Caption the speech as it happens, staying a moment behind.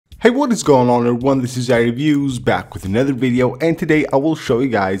Hey, what is going on everyone, this is iReviews back with another video, and today I will show you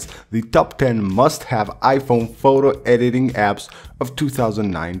guys the top 10 must-have iPhone photo editing apps of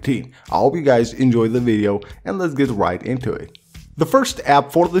 2019. I hope you guys enjoy the video and let's get right into it. The first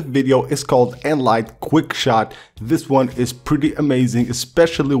app for this video is called Quickshot. This one is pretty amazing,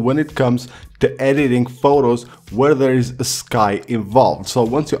 especially when it comes to editing photos where there is a sky involved. So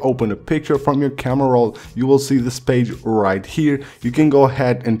once you open a picture from your camera roll, you will see this page right here. You can go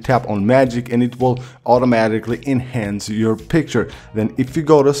ahead and tap on magic and it will automatically enhance your picture. Then if you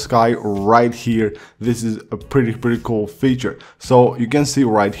go to sky right here, this is a pretty cool feature. So you can see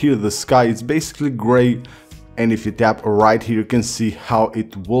right here the sky is basically gray. And if you tap right here, you can see how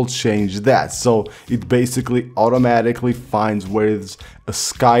it will change that. So it basically automatically finds where there's a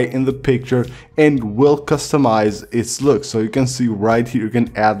sky in the picture and will customize its look. So you can see right here, you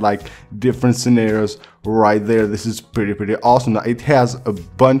can add like different scenarios right there. This is pretty awesome. Now it has a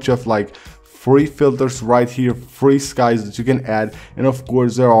bunch of like free filters right here, free skies that you can add, and of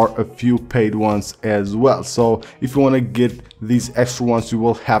course there are a few paid ones as well. So if you want to get these extra ones, you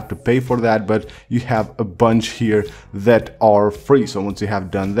will have to pay for that, but you have a bunch here that are free. So once you have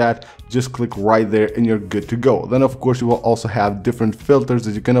done that, just click right there and you're good to go. Then of course you will also have different filters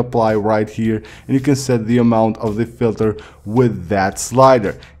that you can apply right here, and you can set the amount of the filter with that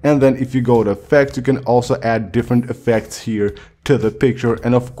slider. And then if you go to effects, you can also add different effects here to the picture,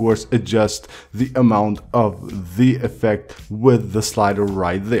 and of course adjust the amount of the effect with the slider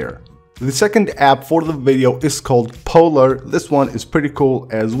right there. The second app for the video is called Polarr. This one is pretty cool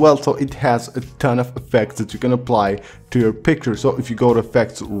as well. So it has a ton of effects that you can apply to your picture. So if you go to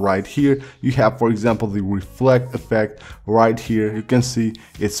effects right here, you have, for example, the reflect effect right here. You can see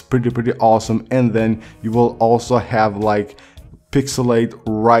it's pretty awesome. And then you will also have like pixelate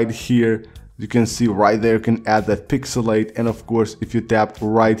right here. You can see right there, you can add that pixelate, and of course if you tap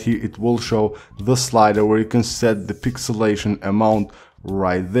right here, it will show the slider where you can set the pixelation amount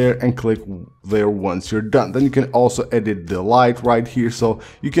right there and click there once you're done. Then you can also edit the light right here, so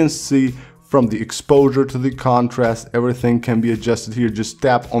you can see from the exposure to the contrast, everything can be adjusted here. Just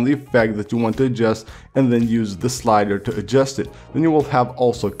tap on the effect that you want to adjust and then use the slider to adjust it. Then you will have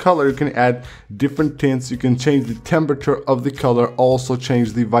also color. You can add different tints. You can change the temperature of the color, also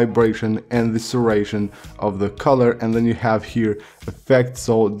change the vibration and the saturation of the color. And then you have here effects,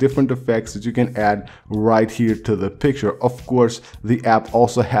 so different effects that you can add right here to the picture. Of course, the app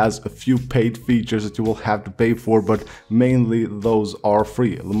also has a few paid features that you will have to pay for, but mainly those are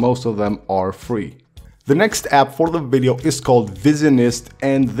free. Most of them are free. The next app for the video is called Visionist,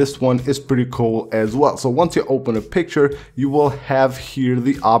 and this one is pretty cool as well. So once you open a picture, you will have here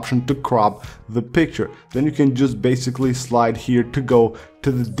the option to crop the picture. Then you can just basically slide here to go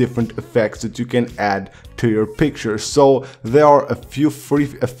to the different effects that you can add to your picture. So there are a few free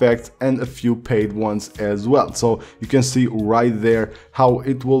effects and a few paid ones as well. So you can see right there how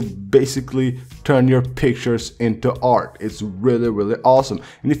it will basically turn your pictures into art. It's really awesome.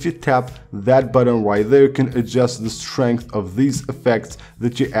 And if you tap that button right there, you can adjust the strength of these effects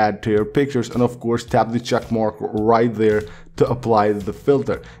that you add to your pictures, and of course tap the check mark right there to apply the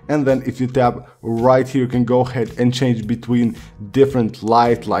filter. And then if you tap right here, you can go ahead and change between different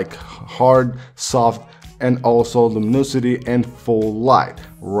light like hard, soft, and also luminosity and full light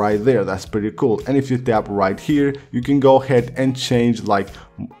right there. That's pretty cool. And if you tap right here, you can go ahead and change, like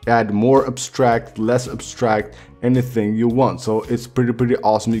add more abstract, less abstract, anything you want. So it's pretty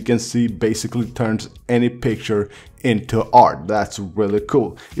awesome. You can see basically turns any picture into art. That's really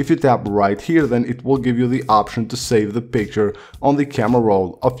cool. If you tap right here, then it will give you the option to save the picture on the camera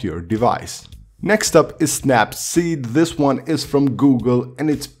roll of your device. Next up is Snapseed. This one is from Google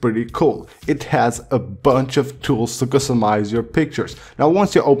and it's pretty cool. It has a bunch of tools to customize your pictures. Now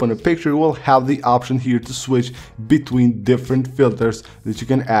once you open a picture, you will have the option here to switch between different filters that you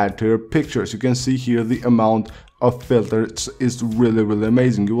can add to your pictures. You can see here the amount of filters is really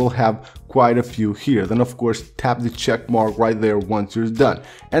amazing. You will have quite a few here. Then of course tap the check mark right there once you're done.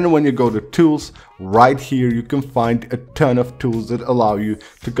 And when you go to tools, right here you can find a ton of tools that allow you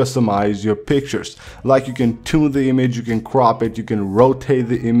to customize your pictures. Like you can tune the image, you can crop it, you can rotate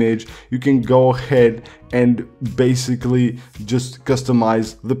the image, you can go ahead and basically just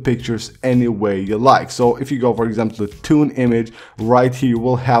customize the pictures any way you like. So if you go, for example, to tune image, right here you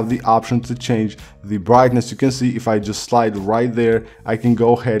will have the option to change the brightness. You can see if I just slide right there, I can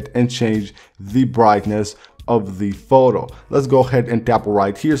go ahead and change the brightness of the photo. Let's go ahead and tap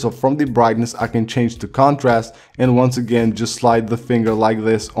right here. So from the brightness, I can change to contrast, and once again just slide the finger like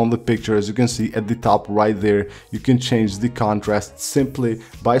this on the picture. As you can see at the top right there, you can change the contrast simply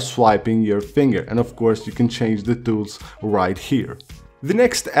by swiping your finger, and of course you can change the tools right here. The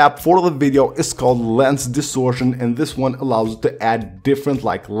next app for the video is called Lens Distortion, and this one allows you to add different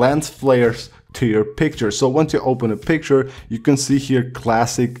like lens flares to your picture. So once you open a picture, you can see here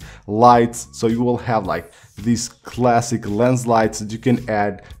classic lights. So you will have like these classic lens lights that you can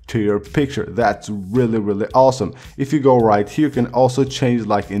add to your picture. That's really awesome. If you go right here, you can also change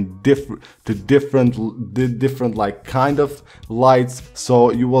like in different like kind of lights.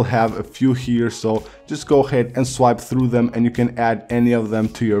 So you will have a few here, so just go ahead and swipe through them and you can add any of them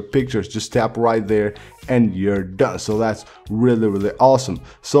to your pictures. Just tap right there and you're done. So that's really awesome.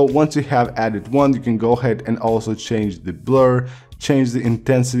 So once you have added one, you can go ahead and also change the blur, change the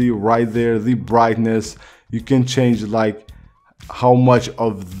intensity right there, the brightness. You can change like how much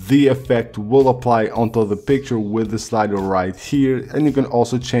of the effect will apply onto the picture with the slider right here, and you can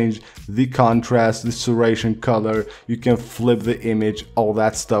also change the contrast, the saturation, color. You can flip the image. All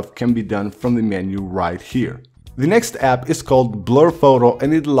that stuff can be done from the menu right here. The next app is called Blur Photo,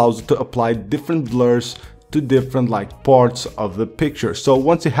 and it allows you to apply different blurs to different like parts of the picture. So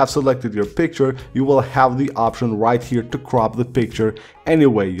once you have selected your picture, you will have the option right here to crop the picture any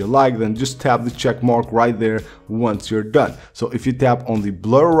way you like. Then just tap the check mark right there once you're done. So if you tap on the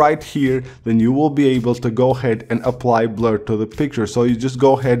blur right here, then you will be able to go ahead and apply blur to the picture. So you just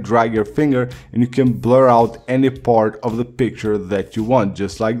go ahead, drag your finger, and you can blur out any part of the picture that you want,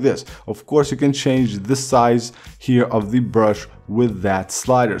 just like this. Of course, you can change the size here of the brush with that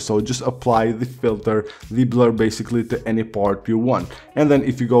slider. So just apply the filter, the blur basically to any part you want. And then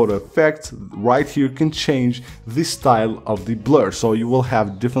if you go to effects, right here you can change the style of the blur. So you will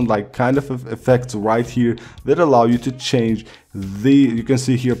have different like kind of effects right here that allow you to change the, you can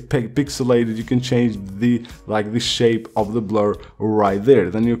see here pixelated. You can change the like the shape of the blur right there.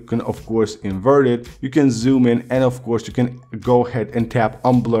 Then you can of course invert it, you can zoom in, and of course you can go ahead and tap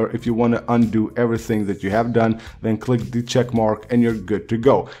on blur if you want to undo everything that you have done. Then click the check mark and you're good to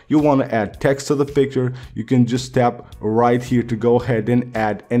go. You want to add text to the picture, you can just tap right here to go ahead and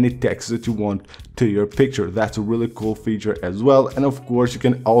add any text that you want to your picture. That's a really cool feature as well. And of course you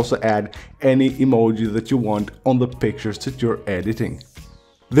can also add any emoji that you want on the pictures that you're editing.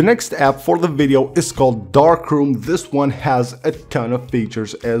 The next app for the video is called Darkroom. This one has a ton of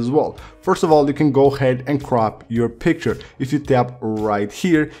features as well. First of all, you can go ahead and crop your picture. If you tap right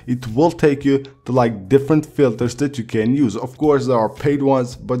here, it will take you to like different filters that you can use. Of course, there are paid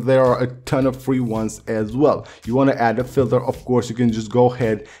ones, but there are a ton of free ones as well. You want to add a filter, of course, you can just go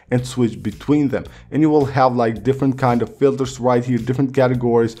ahead and switch between them. And you will have like different kind of filters right here, different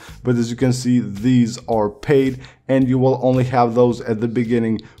categories. But as you can see, these are paid, and you will only have those at the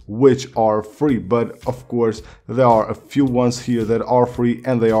beginning, which are free. But of course, there are a few ones here that are free,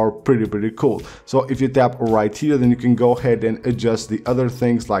 and they are pretty cool. So if you tap right here, then you can go ahead and adjust the other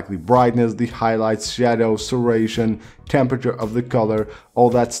things like the brightness, the highlights, shadow, saturation, temperature of the color. All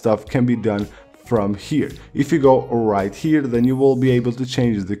that stuff can be done from here. If you go right here, then you will be able to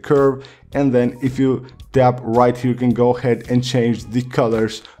change the curve, and then if you tap right here, you can go ahead and change the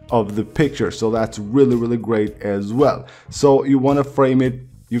colors of the picture. So that's really great as well. So you want to frame it,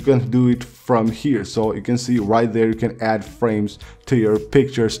 you can do it from here. So you can see right there, you can add frames to your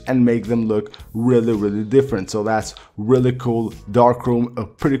pictures and make them look really different. So that's really cool. Darkroom, a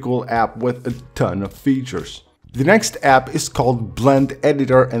pretty cool app with a ton of features. The next app is called Blend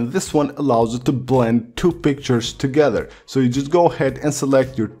Editor, and this one allows you to blend two pictures together. So you just go ahead and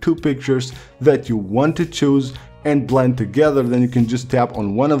select your two pictures that you want to choose and blend together. Then you can just tap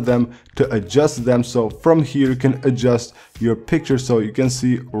on one of them to adjust them. So from here you can adjust your picture. So you can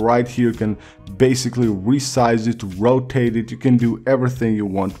see right here, you can basically resize it, rotate it, you can do everything you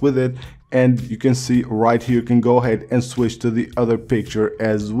want with it. And you can see right here, you can go ahead and switch to the other picture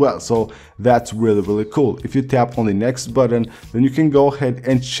as well. So that's really cool. If you tap on the next button, then you can go ahead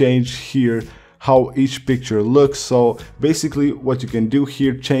and change here how each picture looks. So basically what you can do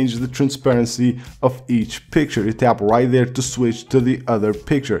here, change the transparency of each picture. You tap right there to switch to the other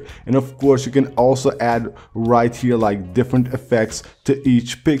picture. And of course you can also add right here like different effects to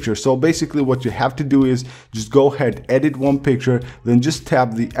each picture. So basically what you have to do is just go ahead, edit one picture, then just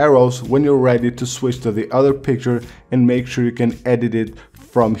tap the arrows when you're ready to switch to the other picture, and make sure you can edit it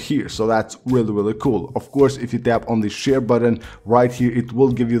from here. So that's really cool. Of course, if you tap on the share button right here, it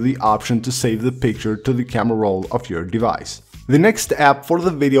will give you the option to save the picture to the camera roll of your device. The next app for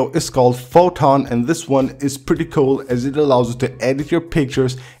the video is called Phonto, and this one is pretty cool as it allows you to edit your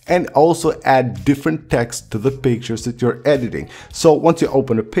pictures and also add different text to the pictures that you're editing. So once you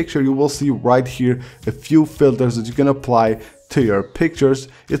open a picture, you will see right here a few filters that you can apply to your pictures.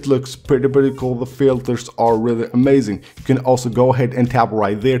 It looks pretty cool. The filters are really amazing. You can also go ahead and tap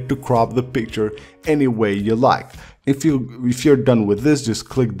right there to crop the picture any way you like. If you're done with this, just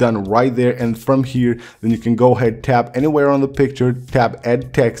click done right there, and from here then you can go ahead, tap anywhere on the picture, tap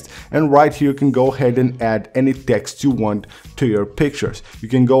add text, and right here you can go ahead and add any text you want to your pictures. You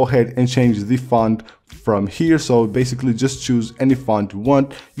can go ahead and change the font from here, so basically just choose any font you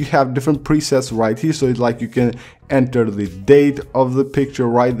want. You have different presets right here, so it's like you can enter the date of the picture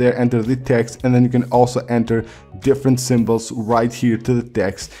right there, enter the text, and then you can also enter different symbols right here to the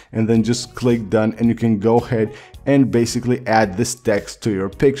text, and then just click done, and you can go ahead and basically add this text to your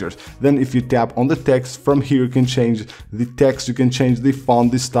pictures. Then if you tap on the text, from here you can change the text, you can change the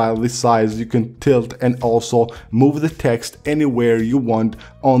font, the style, the size, you can tilt and also move the text anywhere you want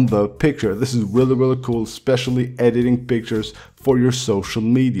on the picture. This is really cool, especially editing pictures for your social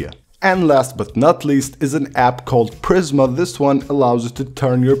media. And last but not least is an app called Prisma. This one allows you to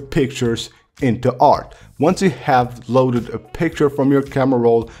turn your pictures into art. Once you have loaded a picture from your camera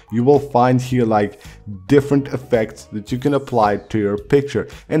roll, you will find here like different effects that you can apply to your picture,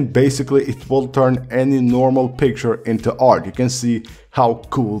 and basically it will turn any normal picture into art. You can see how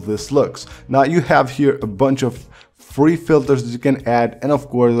cool this looks. Now you have here a bunch of free filters that you can add, and of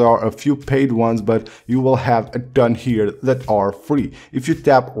course there are a few paid ones, but you will have a ton here that are free. If you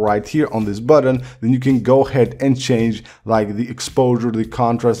tap right here on this button, then you can go ahead and change like the exposure, the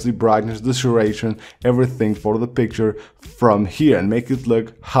contrast, the brightness, the saturation, everything for the picture from here, and make it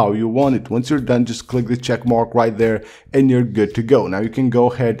look how you want it. Once you're done, just click the check mark right there and you're good to go. Now you can go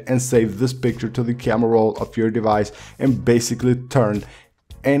ahead and save this picture to the camera roll of your device and basically turn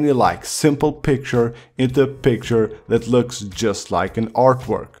any like simple picture into a picture that looks just like an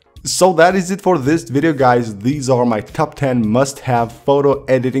artwork. So that is it for this video, guys. These are my top 10 must-have photo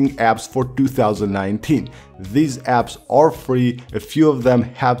editing apps for 2019. These apps are free, a few of them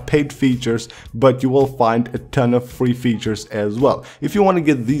have paid features, but you will find a ton of free features as well. If you want to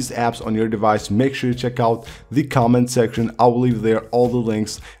get these apps on your device, make sure you check out the comment section. I will leave there all the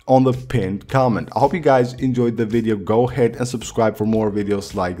links on the pinned comment. I hope you guys enjoyed the video. Go ahead and subscribe for more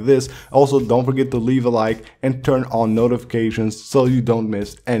videos like this. Also, don't forget to leave a like and turn on notifications so you don't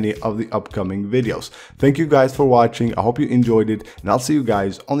miss any of the upcoming videos. Thank you guys for watching. I hope you enjoyed it, and I'll see you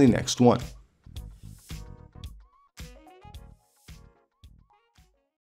guys on the next one.